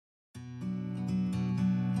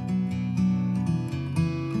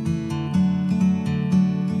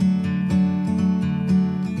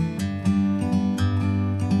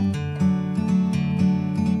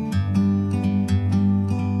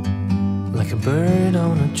bird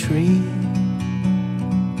on a tree.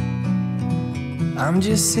 I'm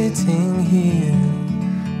just sitting here.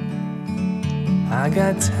 I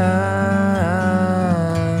got time.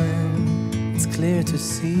 It's clear to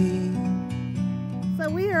see.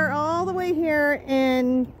 So we are all the way here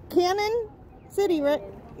in Canyon City, right?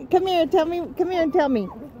 Come here, tell me. Come here and tell me.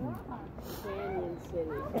 Canyon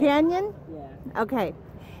City. Canyon? Yeah. Okay.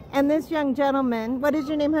 And this young gentleman, what is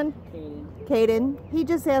your name, hon? Caden. Caden. He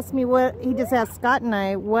just asked me he just asked Scott and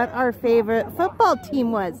I what our favorite football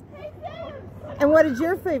team was. And what is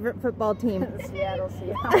your favorite football team? Seattle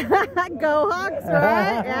Seahawks. Go Hawks,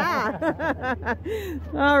 right? Yeah.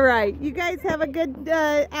 All right. You guys have a good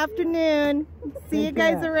afternoon. See you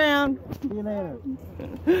guys around. See you later.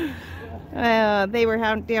 They were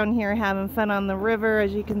down here having fun on the river.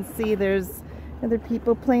 As you can see, there's other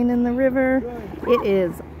people playing in the river. It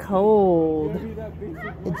is cold.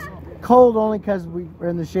 It's cold only because we're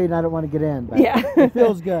in the shade and I don't want to get in. But yeah. It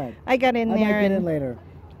feels good. I got in I there might get in later.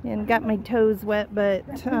 And got my toes wet,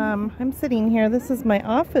 but I'm sitting here. This is my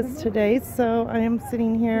office today, so I am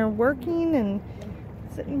sitting here working and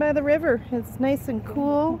sitting by the river. It's nice and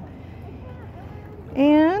cool.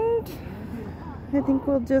 And I think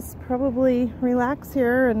we'll just probably relax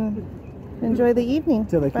here and enjoy the evening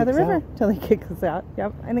by the river till they kick us out.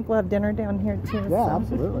 Yep. I think we'll have dinner down here too. Yeah, so.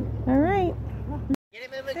 absolutely. All right. Get it,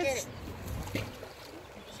 Mama, get it.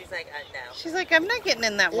 She's like, no. She's like, I'm not getting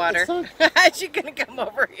in that water. She's gonna come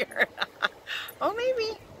over here. Oh,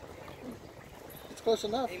 maybe. It's close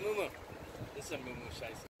enough. Hey, Mumu. This is a Mumu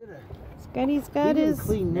Shice. Scotty's got his.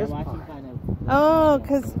 Clean this part. Oh,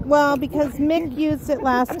 because Mick used it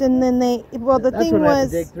last, and then the thing I have to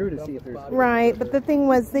was dig through to see if there's right, but the thing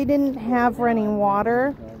was they didn't have running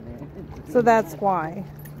water, so that's why.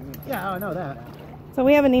 Yeah, I know that. So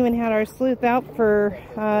we haven't even had our sleuth out for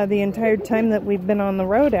the entire time that we've been on the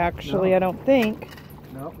road. Actually, No. I don't think.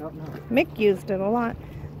 No. Mick used it a lot,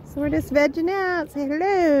 so we're just vegging out. Say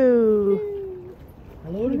hello.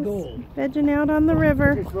 Hello to gold. Vegging out on the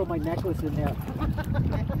river. Just throw my necklace in there.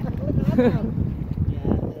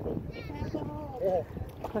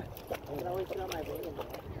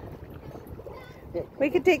 We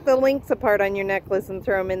could take the links apart on your necklace and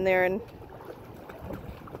throw them in there, and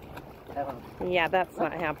yeah, that's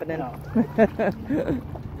not happening. No.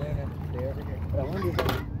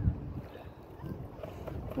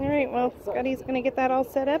 All right, well, Scotty's going to get that all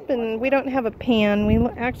set up, and we don't have a pan. We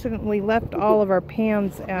accidentally left all of our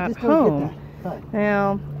pans at home.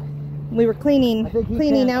 Well, we were cleaning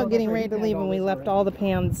out, getting ready to leave, and we left all the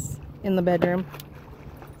pans in the bedroom.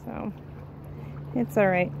 So, it's all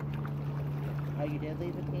right. Oh, you did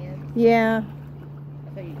leave the pans? Yeah. I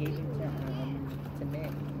thought you gave them to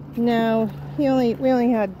Mick. No, we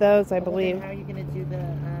only had those, I believe. How are you going to do the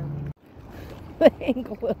The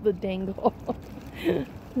angle of the dangle.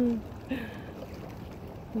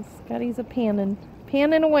 Scotty's a panning.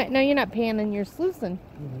 Panning away. No, you're not panning, you're sluicing.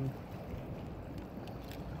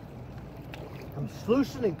 I'm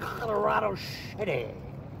sluicing in Colorado City.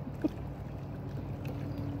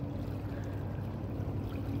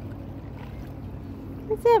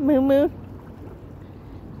 What's that, Moo Moo?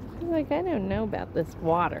 She's like, I don't know about this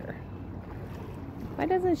water. Why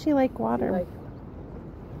doesn't she like water?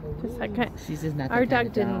 Just that kind. She's just not the Our kind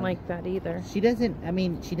of dog didn't like that either. She doesn't. I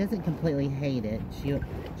mean, she doesn't completely hate it.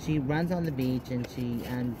 She runs on the beach and she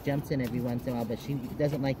jumps in every once in a while, but she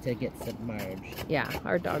doesn't like to get submerged. Yeah,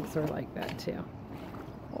 our dogs are like that too.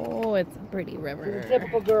 Oh, it's a pretty river. She's a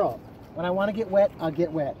typical girl. When I want to get wet, I'll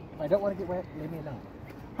get wet. If I don't want to get wet, leave me alone.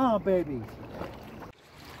 Oh, baby.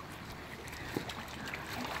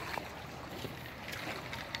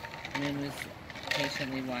 Moon was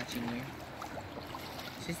patiently watching you.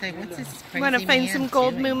 She's like, what's this crazy Want to find some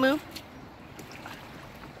gold, Moo Moo?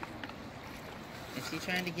 Is she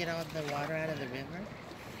trying to get all the water out of the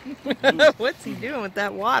river? What's he doing with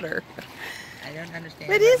that water? I don't understand.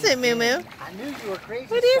 What is it, Moo Moo? I knew you were crazy.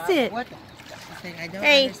 What is Scott. it? What? She's like, I don't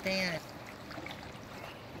Hey. understand.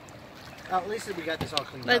 Oh, at least we got this all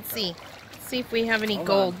cleaned Let's up. see. See if we have any Hold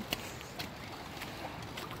gold.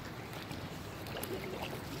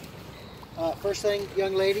 First thing,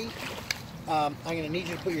 young lady, I'm going to need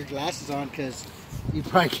you to put your glasses on because you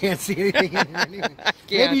probably can't see anything in here anyway.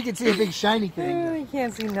 Maybe you can see a big shiny thing. I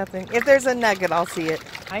can't see nothing. If there's a nugget, I'll see it.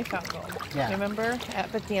 I found gold. Yeah. Remember?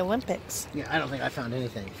 At the Olympics. Yeah, I don't think I found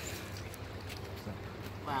anything.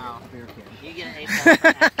 Wow. Bear can. You get an A+ for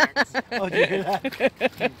that. Oh, did you hear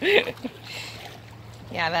that?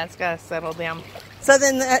 Yeah, that's got to settle down. So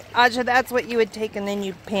then, Aja, that's what you would take, and then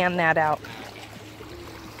you pan that out.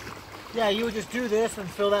 Yeah, you would just do this and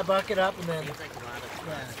fill that bucket up and then... It's like a lot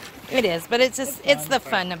of It is, but it's just, it's the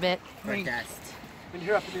fun of it. For dust. When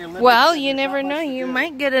you're up in the Olympics, Well, and you there's not never much know. to You do.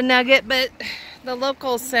 might get a nugget, but the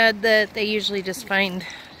locals said that they usually just find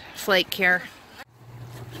flake here.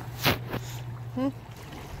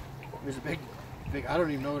 There's a big, I don't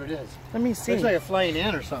even know what it is. Let me see. Looks like a flying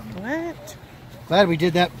ant or something. What? Glad we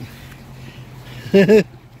did that.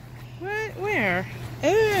 What? Where?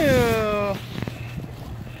 Ooh.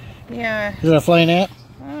 Yeah. Is it a flying ant?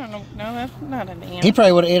 I don't know. No, that's not an ant. He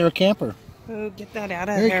probably would have ate our camper. Oh, get that out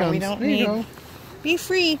of Here he there. We comes. don't There you need. go. Be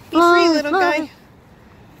free. Be free, little guy.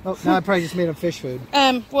 Oh, now I probably just made him fish food.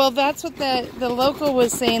 Well, that's what the local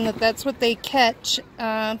was saying, that's what they catch.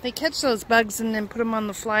 They catch those bugs and then put them on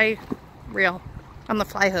the fly reel, on the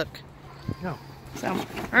fly hook. No. So,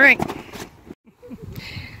 all right.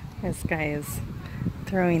 This guy is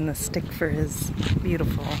throwing the stick for his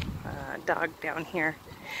beautiful dog down here.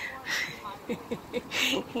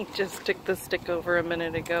 He just took the stick over a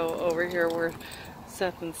minute ago over here where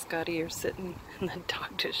Seth and Scotty are sitting, and the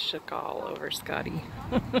dog just shook all over Scotty.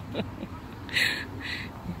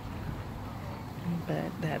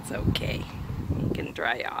 But that's okay. He can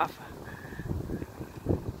dry off.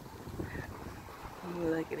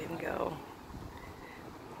 Look at him go.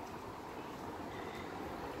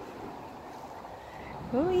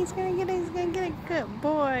 Oh, he's gonna get a good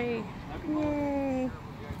boy. Yay.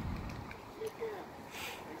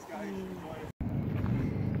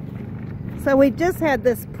 So we just had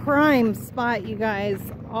this prime spot, you guys,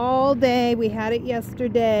 all day. We had it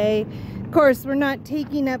yesterday. Of course, we're not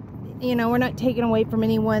taking up, you know, we're not taking away from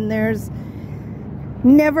anyone. There's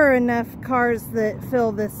never enough cars that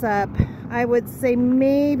fill this up. I would say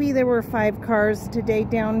maybe there were 5 cars today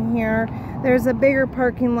down here. There's a bigger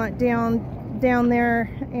parking lot down there,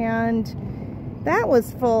 and that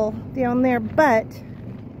was full down there, but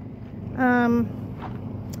not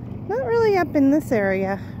really up in this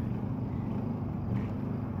area.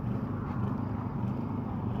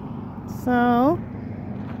 So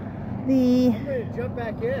the I'm ready to jump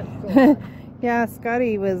back in. yeah,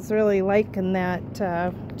 Scotty was really liking that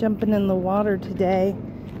jumping in the water today.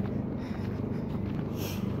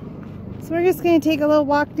 So we're just going to take a little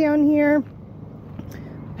walk down here,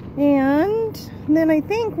 and then I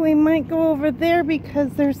think we might go over there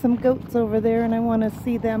because there's some goats over there and I want to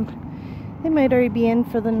see them. They might already be in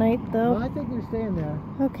for the night though. Well, I think they're staying there.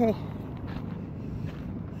 Okay.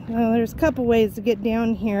 Well, there's a couple ways to get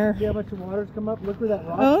down here. See how much water's come up? Look where that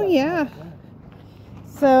rock Oh, yeah.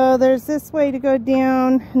 So there's this way to go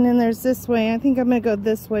down, and then there's this way. I think I'm going to go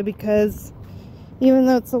this way because even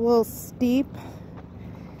though it's a little steep,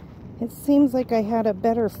 it seems like I had a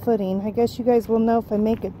better footing. I guess you guys will know if I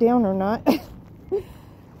make it down or not.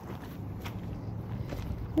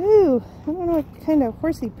 Ooh, I don't know what kind of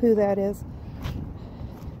horsey poo that is.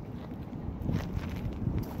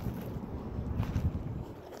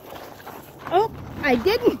 Oh, I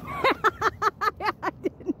didn't. I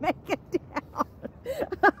didn't make it down.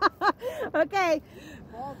 Okay.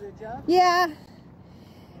 Oh, did ya? Yeah.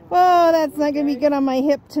 Oh, that's not going to be good on my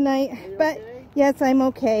hip tonight. But okay? yes, I'm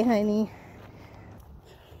okay, honey.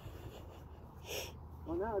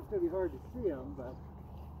 Well, now it's going to be hard to see them, but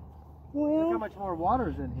look how Well, much more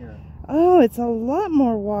water's in here. oh, it's a lot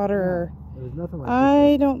more water. There's nothing like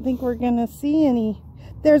I don't think we're going to see any.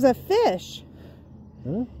 There's a fish.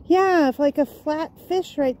 Huh? Yeah, it's like a flat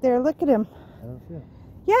fish right there. Look at him. I don't see it.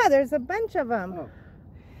 Yeah, there's a bunch of them. Oh.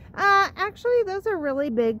 Actually, those are really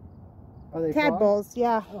big Are they tadpoles.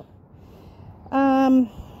 Yeah. Oh.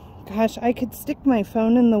 Gosh, I could stick my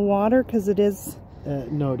phone in the water because it is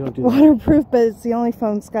No, don't do that. waterproof, but it's the only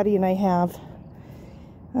phone Scotty and I have.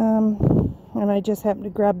 And I just happened to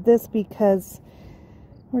grab this because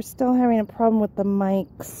we're still having a problem with the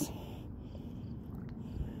mics.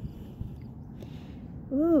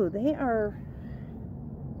 Ooh, they are...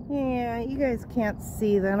 Yeah, you guys can't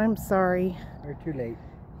see that. I'm sorry. They're too late.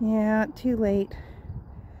 Yeah, too late.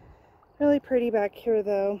 Really pretty back here,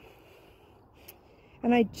 though.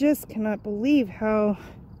 And I just cannot believe how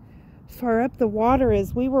far up the water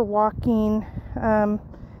is. We were walking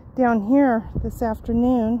down here this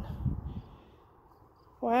afternoon.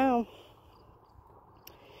 Wow.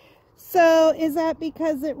 So, is that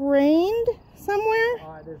because it rained somewhere?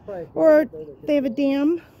 There's probably Or they have a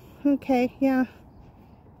dam? Okay, yeah.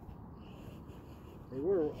 They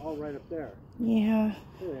were all right up there. Yeah.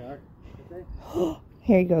 Here they are. Okay.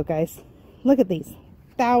 Here you go, guys. Look at these.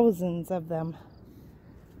 Thousands of them.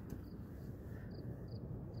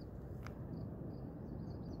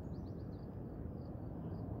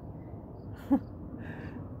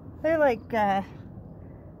 They're like,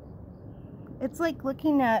 it's like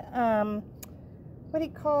looking at, what do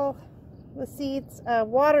you call the seeds,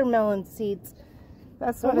 watermelon seeds.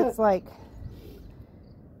 That's what it's like.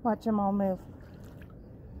 Watch them all move.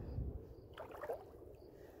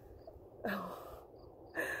 Oh,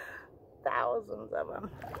 thousands of them.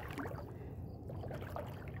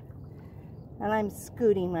 And I'm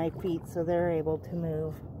scooting my feet so they're able to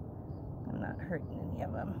move. I'm not hurting any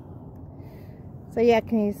of them. So yeah,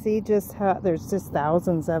 can you see just how there's just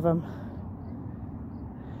thousands of them?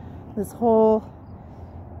 This whole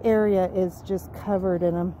area is just covered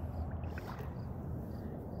in them.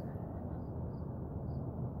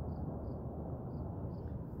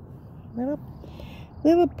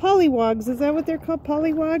 Little pollywogs, is that what they're called?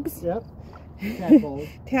 Pollywogs? Yep. Tadpoles.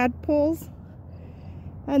 Tadpoles.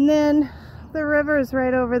 And then the river is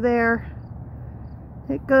right over there.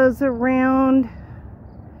 It goes around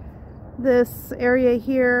this area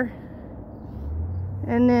here.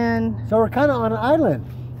 And then... So we're kind of on an island.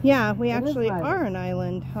 Yeah, we actually are an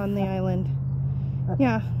island on the island.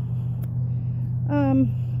 Yeah.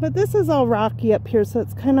 But this is all rocky up here, so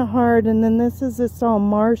it's kind of hard. And then this is just all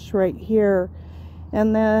marsh right here.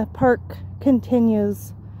 And the park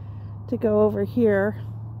continues to go over here.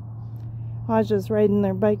 Aja's riding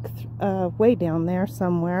their bike way down there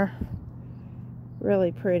somewhere.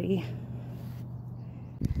 Really pretty.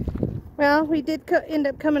 Well, we did end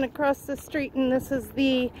up coming across the street, and this is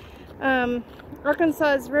the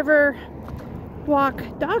Arkansas River Walk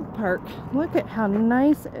Dog Park. Look at how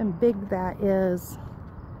nice and big that is.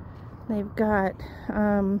 They've got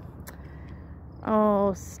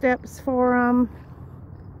steps for them.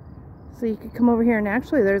 So you could come over here, and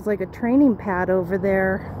actually there's like a training pad over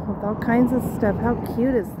there with all kinds of stuff. How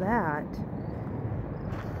cute is that?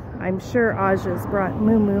 I'm sure Aja's brought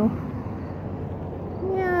Moo Moo.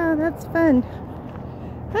 Yeah, that's fun.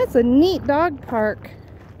 That's a neat dog park.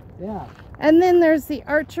 Yeah. And then there's the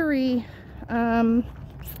archery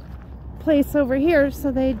place over here,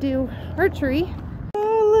 so they do archery.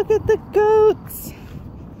 Oh, look at the goats.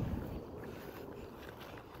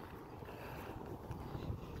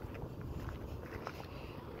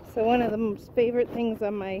 So one of the most favorite things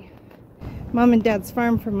on my mom and dad's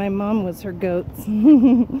farm for my mom was her goats.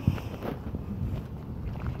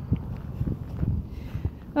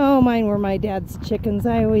 Oh, mine were my dad's chickens.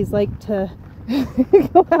 I always like to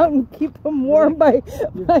go out and keep them warm by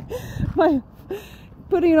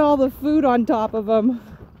putting all the food on top of them.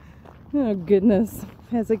 Oh goodness.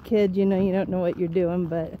 As a kid, you know, you don't know what you're doing,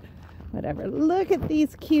 but whatever. Look at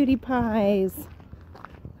these cutie pies.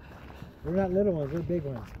 They're not little ones, they're big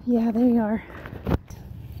ones. Yeah, they are.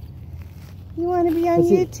 You want to be on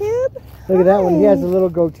YouTube? Look at that one. He has a little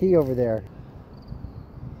goatee over there.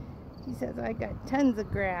 He says, I got tons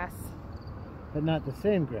of grass. But not the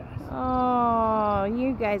same grass. Oh,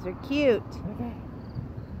 you guys are cute. Okay.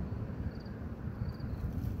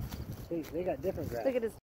 See, they got different grass. Look at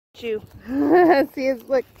his chew. See his,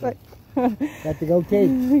 look. Got the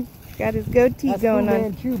goatee. Got his goatee That's going Fu on.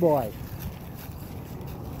 Man Chew Boy.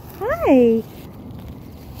 Hi.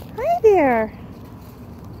 Hi there.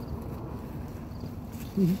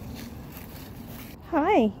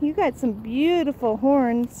 Hi, you got some beautiful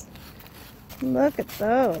horns. Look at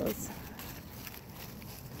those.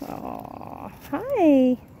 Oh,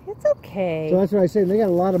 hi. It's okay. So that's what I said. They got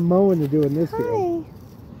a lot of mowing to do in this field.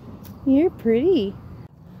 Hi. You're pretty.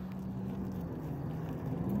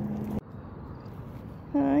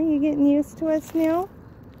 Huh? You getting used to us now?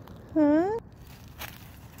 Huh?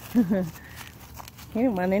 He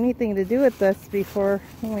didn't want anything to do with us before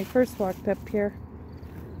when we first walked up here.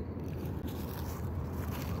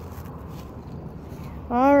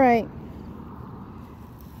 All right.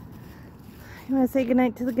 You want to say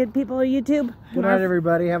goodnight to the good people of YouTube? Good night,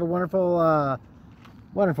 everybody. Have a wonderful,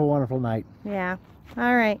 wonderful night. Yeah.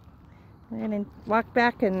 All right. We're going to walk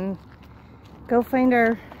back and go find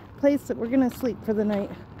our place that we're going to sleep for the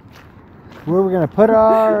night. Where we're going to put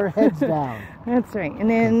our heads down. That's right. And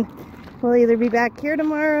then we'll either be back here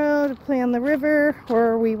tomorrow to play on the river,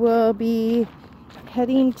 or we will be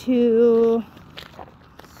heading to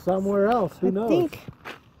Somewhere else. Who knows? I think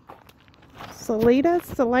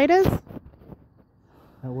Salitas?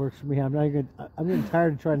 That works for me. I'm getting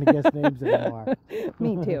tired of trying to guess names anymore.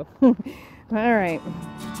 Me too. All right.